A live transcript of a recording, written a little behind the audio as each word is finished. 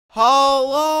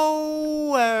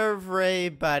Hello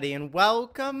everybody and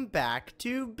welcome back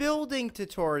to Building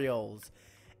Tutorials.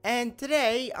 And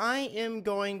today I am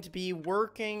going to be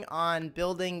working on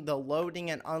building the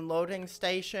loading and unloading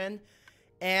station.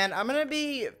 And I'm going to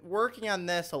be working on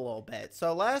this a little bit.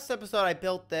 So last episode I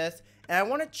built this and I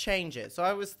want to change it. So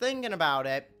I was thinking about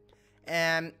it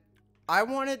and I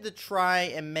wanted to try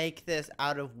and make this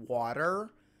out of water.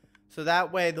 So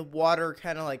that way the water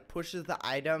kind of like pushes the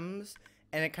items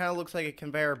and it kind of looks like a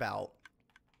conveyor belt.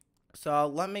 So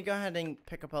let me go ahead and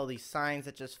pick up all these signs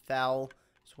that just fell.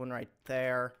 There's one right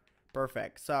there.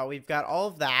 Perfect. So we've got all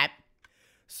of that.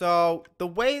 So the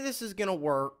way this is going to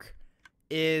work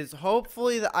is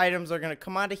hopefully the items are going to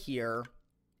come out of here.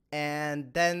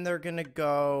 And then they're going to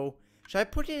go... Should I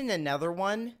put it in another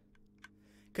one?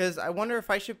 Because I wonder if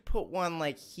I should put one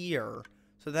like here.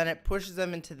 So then it pushes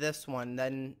them into this one.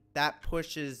 Then that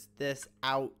pushes this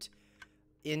out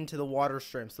into the water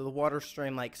stream. So the water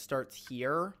stream like starts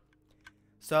here.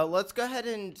 So let's go ahead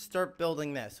and start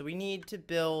building this. So we need to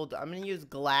build, I'm going to use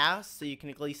glass so you can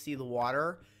at least see the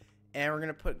water. And we're going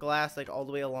to put glass like all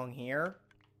the way along here.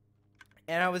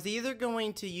 And I was either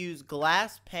going to use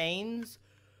glass panes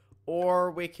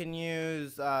or we can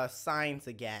use signs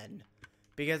again.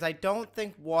 Because I don't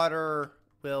think water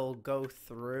will go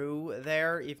through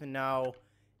there, even though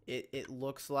it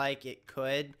looks like it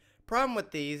could. Problem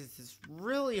with these is it's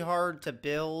really hard to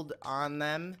build on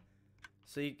them.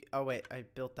 So you, oh wait, I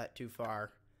built that too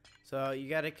far. So you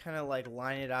got to kind of like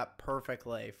line it up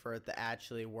perfectly for it to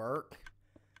actually work.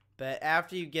 But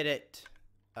after you get it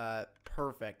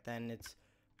perfect, then it's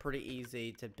pretty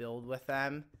easy to build with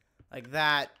them. Like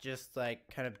that, just like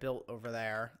kind of built over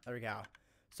there. There we go.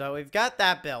 So we've got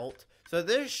that built. So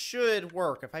this should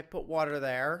work if I put water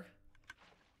there.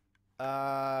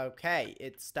 Okay,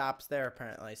 it stops there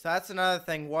apparently. So that's another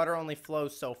thing. Water only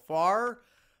flows so far,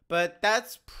 but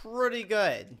that's pretty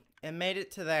good. It made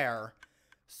it to there.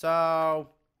 So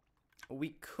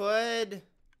we could,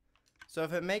 so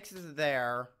if it makes it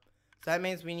there, so that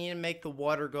means we need to make the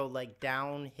water go like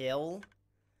downhill.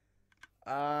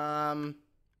 Or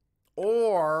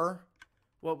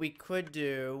what we could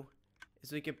do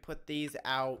is we could put these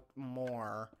out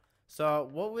more. So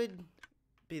what would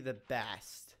be the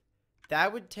best?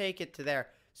 That would take it to there.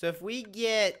 So if we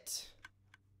get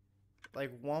like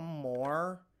one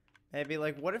more, maybe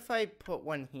like what if I put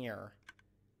one here?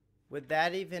 Would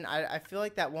that even, I feel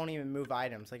like that won't even move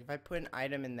items. Like if I put an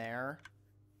item in there,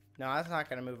 no, that's not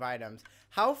going to move items.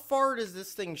 How far does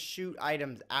this thing shoot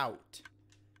items out?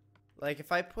 Like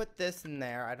if I put this in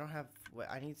there, I don't have,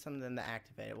 I need something to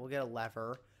activate it. We'll get a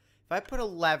lever. If I put a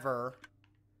lever,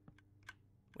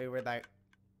 wait, where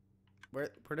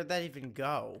did that even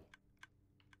go?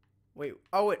 Wait,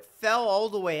 oh, it fell all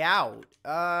the way out.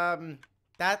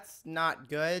 That's not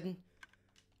good.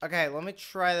 Okay, let me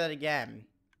try that again.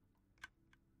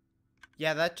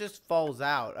 Yeah, that just falls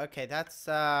out. Okay, that's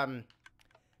a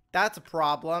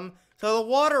problem. So the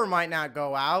water might not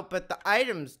go out, but the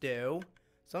items do.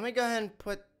 So let me go ahead and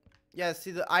put, yeah,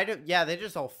 see the item, yeah, they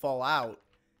just all fall out.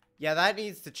 Yeah, that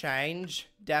needs to change,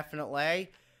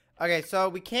 definitely. Okay, so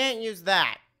we can't use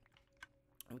that.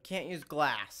 We can't use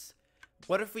glass.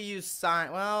 What if we use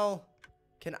sign? Well,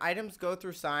 can items go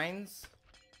through signs?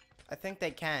 I think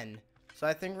they can. So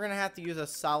I think we're going to have to use a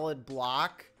solid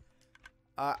block.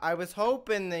 I was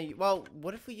hoping well,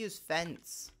 what if we use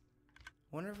fence?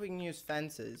 I wonder if we can use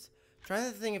fences. I'm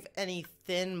trying to think of any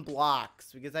thin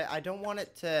blocks because I don't want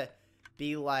it to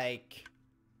be like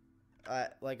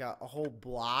a whole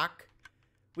block.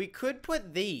 We could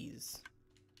put these.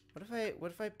 What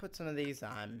if I put some of these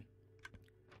on?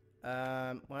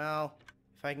 Well,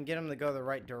 if I can get them to go the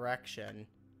right direction.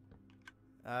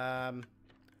 Well,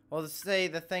 to say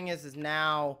the thing is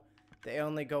now they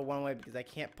only go one way because I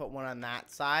can't put one on that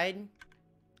side.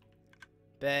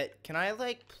 But can I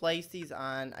like place these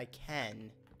on? I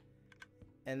can.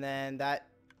 And then that,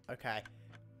 okay.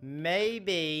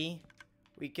 Maybe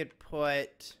we could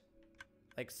put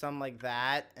like some like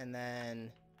that and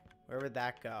then where would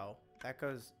that go? That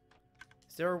goes,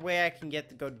 is there a way I can get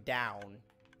to go down?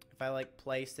 If I like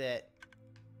place it,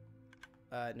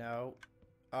 no.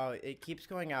 Oh, it keeps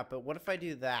going up, but what if I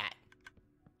do that?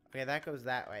 Okay, that goes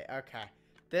that way. Okay.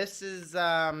 This is,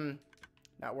 not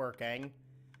working.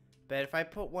 But if I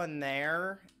put one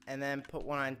there, and then put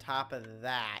one on top of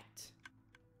that,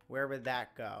 where would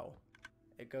that go?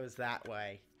 It goes that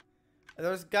way.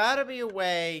 There's gotta be a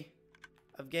way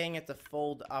of getting it to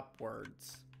fold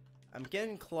upwards. I'm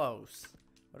getting close.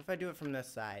 What if I do it from this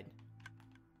side?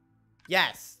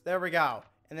 Yes, there we go.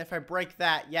 And if I break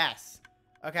that, yes.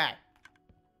 Okay.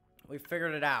 We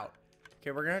figured it out. Okay,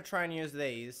 we're gonna try and use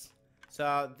these.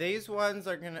 So these ones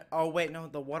are gonna, oh wait, no,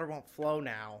 the water won't flow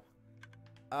now.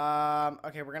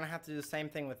 Okay, we're gonna have to do the same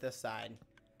thing with this side.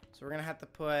 So we're gonna have to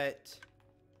put,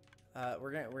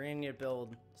 we're gonna need to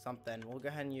build something. We'll go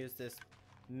ahead and use this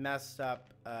messed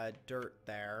up, dirt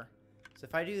there. So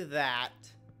if I do that,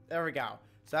 there we go.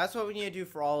 So that's what we need to do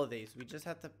for all of these. We just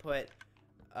have to put,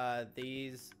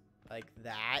 these like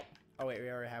that. Oh wait, we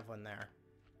already have one there.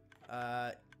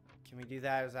 Can we do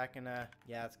that? Is that gonna,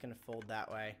 yeah, it's gonna fold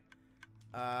that way.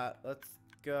 Let's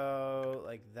go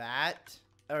like that.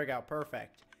 There we go,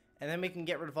 perfect. And then we can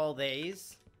get rid of all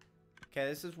these. Okay,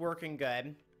 this is working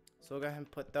good. So we'll go ahead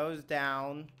and put those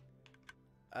down.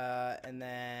 And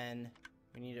then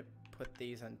we need to put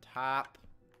these on top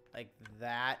like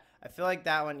that. I feel like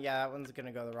that one, yeah, that one's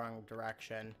gonna go the wrong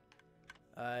direction.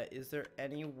 Is there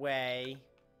any way,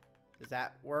 does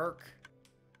that work?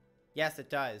 Yes, it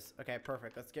does. Okay,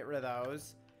 perfect. Let's get rid of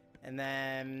those. And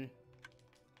then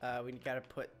we gotta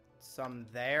put some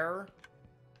there.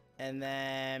 And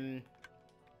then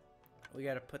we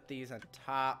gotta put these on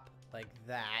top like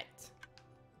that.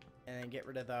 And then get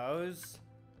rid of those.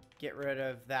 Get rid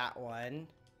of that one.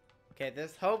 Okay,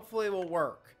 this hopefully will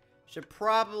work. Should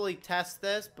probably test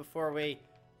this before we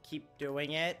keep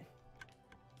doing it.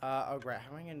 Oh great,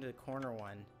 how am I gonna do the corner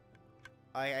one?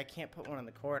 I can't put one in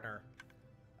the corner.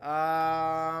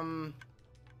 How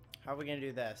are we gonna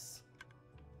do this?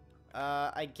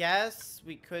 I guess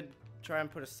we could try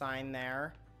and put a sign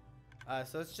there.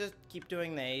 So let's just keep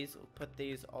doing these. We'll put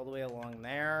these all the way along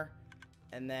there.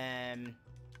 And then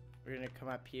we're gonna come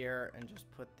up here and just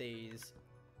put these.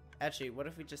 Actually, what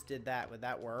if we just did that? Would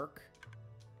that work?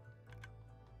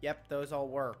 Yep, those all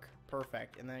work.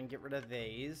 Perfect. And then get rid of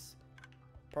these.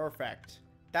 Perfect.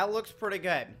 That looks pretty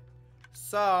good.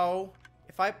 So,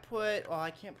 if I put, well,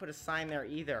 I can't put a sign there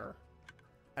either.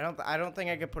 I don't think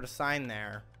I could put a sign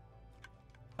there.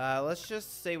 Let's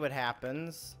just see what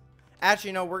happens.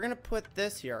 Actually, no, we're gonna put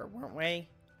this here, weren't we?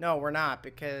 No, we're not,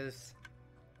 because,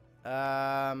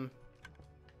 how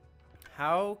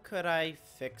could I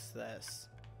fix this?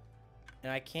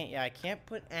 And I can't, yeah, I can't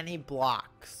put any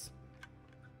blocks.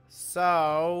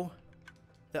 So,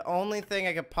 the only thing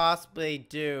I could possibly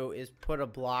do is put a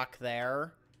block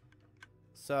there.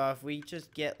 So, if we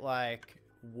just get, like,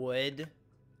 wood.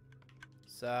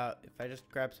 So, if I just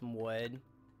grab some wood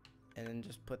and then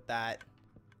just put that,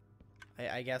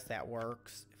 I guess that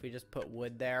works. If we just put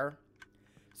wood there.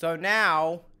 So,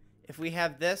 now, if we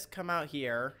have this come out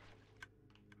here,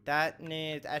 that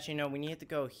needs, actually, no, we need to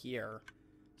go here.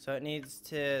 So, it needs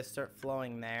to start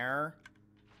flowing there.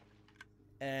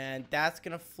 And that's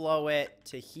going to flow it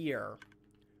to here.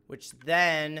 Which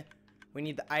then, we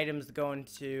need the items to go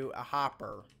into a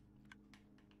hopper.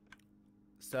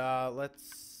 So,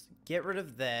 let's get rid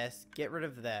of this. Get rid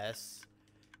of this.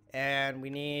 And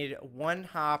we need one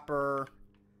hopper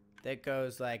that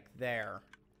goes like there.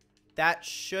 That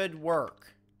should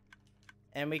work.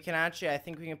 And we can actually, I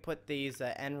think we can put these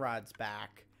end rods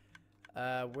back.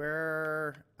 I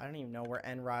don't even know where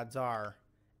end rods are.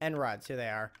 End rods, here they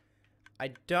are.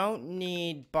 I don't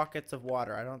need buckets of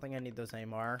water. I don't think I need those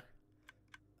anymore.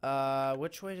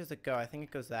 Which way does it go? I think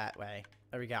it goes that way.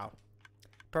 There we go.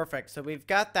 Perfect. So we've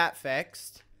got that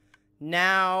fixed.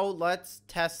 Now, let's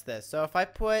test this. So if I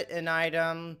put an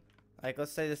item, like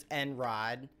let's say this end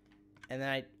rod, and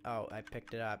then I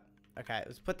picked it up. Okay,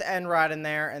 let's put the end rod in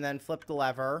there and then flip the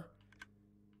lever.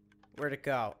 Where'd it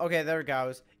go? Okay, there it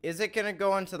goes. Is it gonna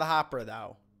go into the hopper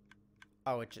though?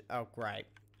 Oh, great.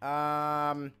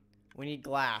 We need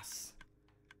glass.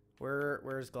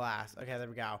 Where's glass? Okay, there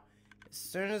we go. As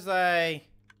soon as I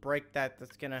break that,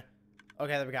 that's gonna,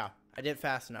 okay, there we go. I did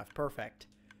fast enough. Perfect.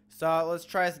 So let's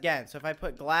try this again. So if I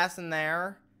put glass in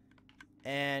there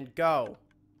and go.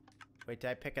 Wait, did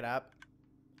I pick it up?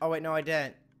 Oh wait, no, I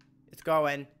didn't. It's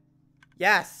going.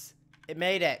 Yes, it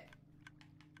made it.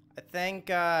 I think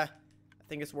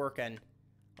it's working.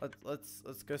 Let's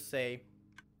go see.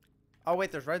 Oh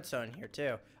wait, there's redstone here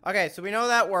too. Okay, so we know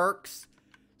that works.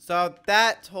 So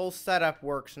that whole setup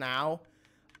works now.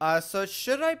 So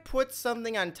should I put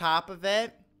something on top of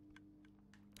it?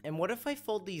 And what if I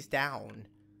fold these down?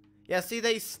 Yeah, see,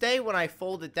 they stay when I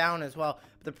fold it down as well.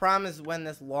 But the problem is when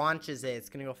this launches it's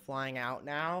going to go flying out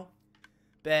now.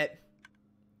 But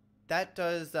that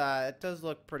does, it does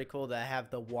look pretty cool to have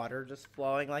the water just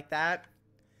flowing like that.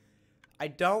 I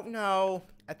don't know.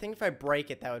 I think if I break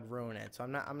it, that would ruin it. So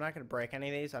I'm not going to break any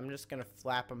of these. I'm just going to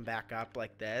flap them back up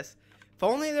like this. If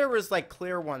only there was, like,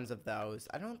 clear ones of those.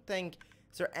 I don't think...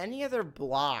 Is there any other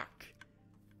block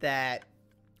that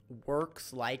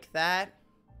works like that?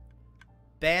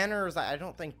 Banners, I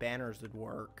don't think banners would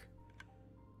work.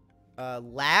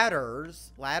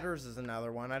 Ladders. Ladders is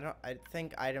another one. I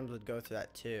think items would go to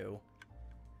that too.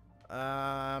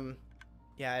 Yeah,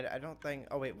 I don't think.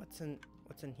 Oh wait, what's in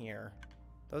here?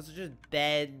 Those are just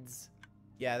beds.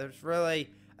 Yeah, there's really.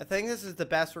 I think this is the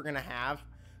best we're gonna have.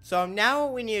 So now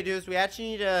what we need to do is we actually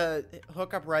need to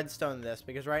hook up redstone to this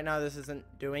because right now this isn't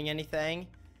doing anything.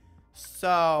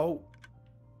 So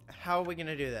how are we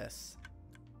gonna do this?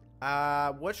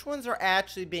 Which ones are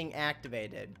actually being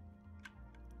activated?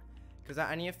 Because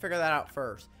I need to figure that out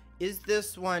first. Is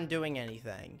this one doing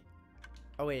anything?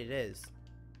 Oh wait, it is.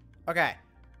 Okay,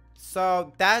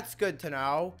 so that's good to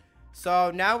know.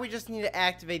 So now we just need to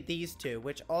activate these two,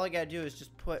 which all I gotta do is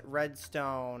just put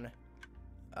redstone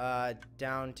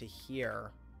down to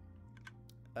here.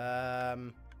 How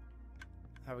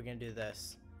are we gonna do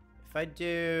this? If I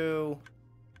do,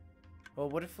 well,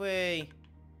 what if we,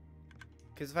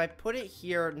 because if I put it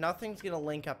here, nothing's gonna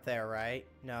link up there, right?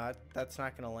 No, that's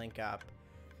not gonna link up.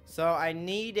 So I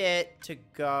need it to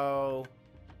go,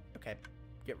 okay,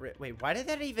 wait, why did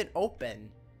that even open?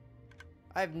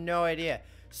 I have no idea.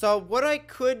 So what I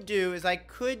could do is I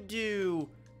could do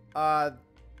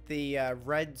the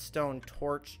redstone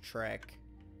torch trick.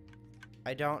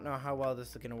 I don't know how well this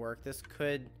is gonna work. This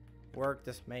could work,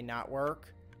 this may not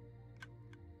work.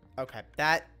 Okay,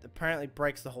 that apparently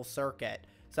breaks the whole circuit.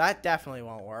 So that definitely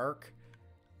won't work.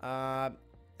 There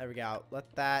we go.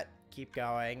 Let that keep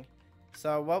going.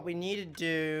 So what we need to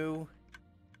do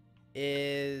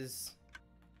is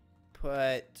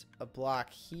put a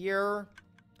block here.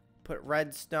 Put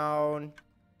redstone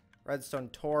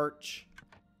torch.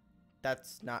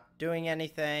 That's not doing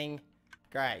anything.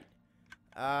 Great.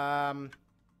 So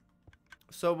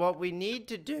what we need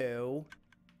to do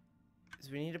is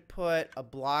we need to put a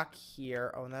block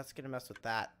here. Oh, and that's gonna mess with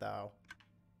that though.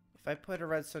 If I put a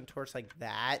redstone torch like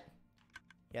that,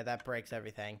 yeah, that breaks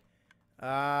everything.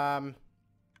 Okay,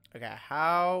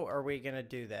 how are we gonna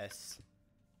do this?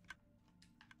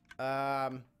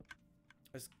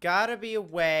 There's gotta be a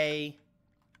way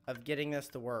of getting this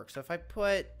to work. So if I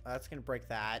put, that's gonna break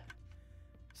that.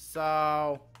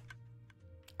 So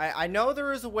I know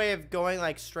there is a way of going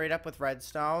like straight up with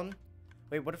redstone.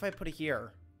 Wait, what if I put it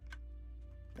here?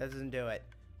 That doesn't do it.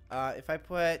 If I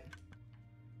put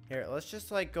here, let's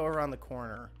just like go around the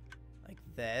corner like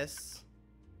this.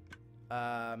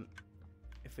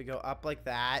 If we go up like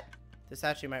that, this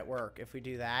actually might work. If we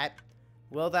do that,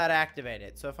 will that activate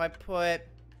it? So if I put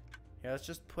here, let's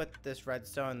just put this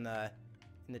redstone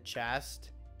in the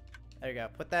chest. There you go.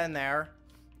 Put that in there.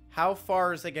 How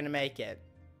far is it gonna make it?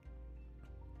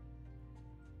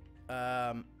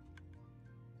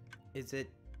 Is it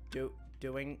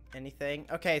doing anything?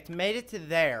 Okay, it's made it to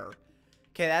there.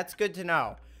 Okay, that's good to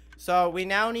know. So we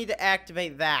now need to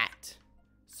activate that.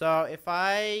 So if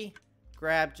I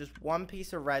grab just one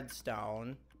piece of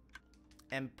redstone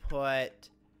and put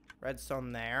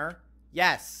redstone there.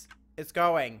 Yes, it's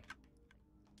going.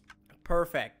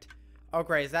 Perfect. Oh,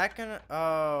 great. Is that gonna...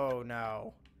 Oh,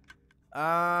 no.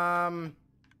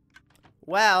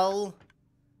 Well,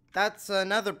 that's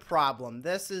another problem.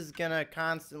 This is gonna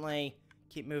constantly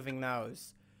keep moving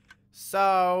those.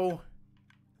 So,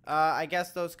 I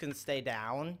guess those can stay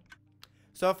down.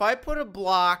 So if I put a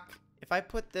block, if I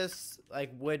put this,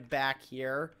 like, wood back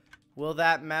here, will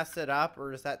that mess it up,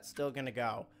 or is that still gonna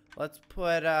go? Let's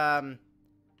put,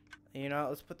 you know,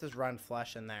 let's put this run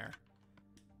flesh in there.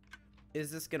 Is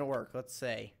this gonna work? Let's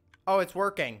see. Oh, it's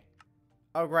working.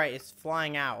 Oh, great. It's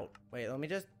flying out. Wait, let me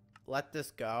just let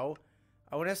this go.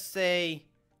 I want to see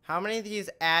how many of these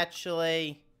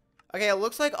actually... Okay, it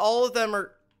looks like all of them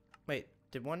are... Wait,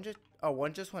 did one just... Oh,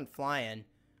 one just went flying.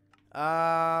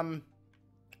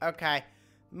 Okay.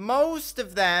 Most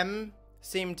of them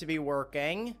seem to be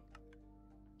working.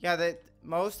 Yeah,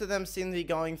 most of them seem to be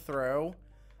going through.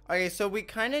 Okay, so we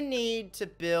kind of need to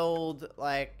build,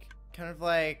 like, kind of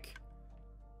like...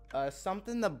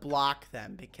 something to block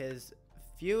them, because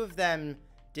a few of them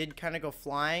did kind of go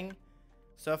flying.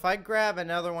 So if I grab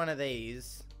another one of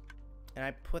these and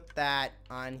I put that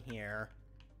on here,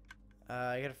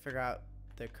 I gotta figure out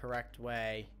the correct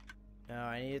way. No,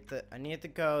 I need it to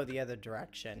go the other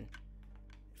direction.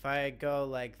 If I go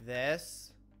like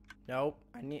this, nope,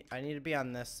 I need to be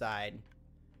on this side.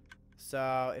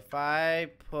 So if I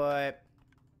put,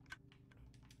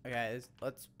 okay,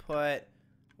 let's put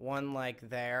one like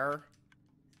there,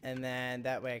 and then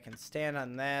that way I can stand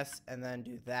on this and then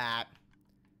do that.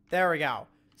 There we go.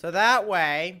 So that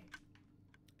way,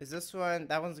 is this one,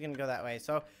 that one's gonna go that way.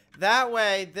 So that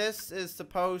way, this is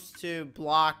supposed to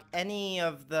block any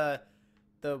of the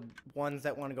ones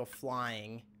that want to go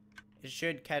flying. It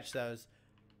should catch those,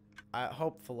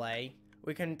 hopefully.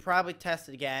 We can probably test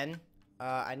it again.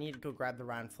 I need to go grab the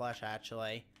round flesh,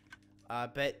 actually.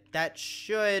 But that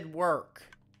should work.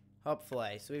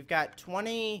 Hopefully. So we've got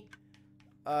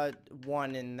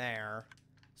 21 in there.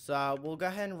 So we'll go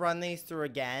ahead and run these through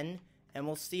again. And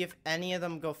we'll see if any of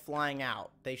them go flying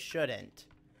out. They shouldn't.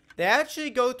 They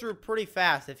actually go through pretty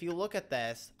fast. If you look at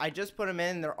this, I just put them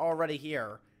in. They're already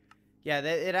here. Yeah,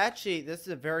 this is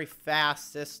a very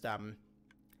fast system.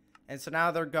 And so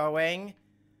now they're going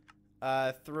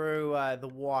through the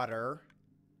water.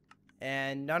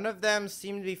 And none of them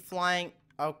seem to be flying.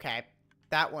 Okay,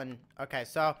 that one. Okay,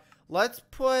 so let's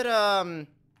put another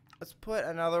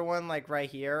one like right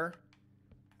here.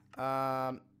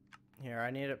 Here,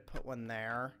 I need to put one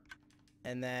there.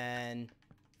 And then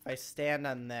if I stand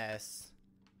on this,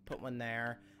 put one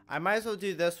there. I might as well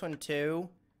do this one too.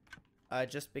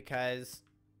 Just because.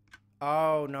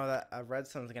 Oh, no, that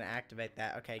redstone's going to activate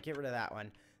that. Okay, get rid of that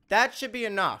one. That should be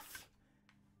enough.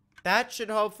 That should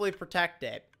hopefully protect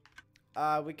it.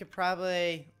 We could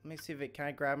probably. Let me see if it. Can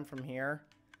I grab them from here?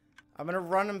 I'm going to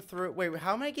run them through. Wait,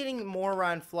 how am I getting more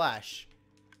round flesh?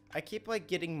 I keep, like,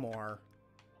 getting more.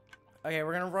 Okay,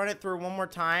 we're going to run it through one more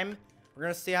time. We're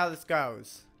going to see how this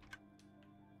goes.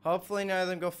 Hopefully none of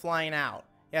them go flying out.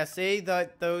 Yeah, see?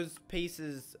 Those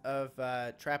pieces of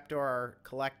trapdoor are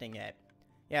collecting it.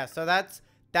 Yeah, so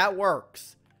that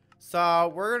works.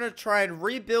 So we're going to try and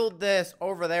rebuild this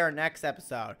over there next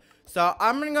episode. So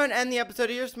I'm going to go and end the episode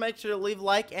here. So make sure to leave a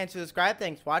like and subscribe.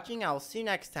 Thanks for watching. I will see you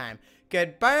next time.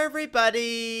 Goodbye,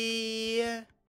 everybody.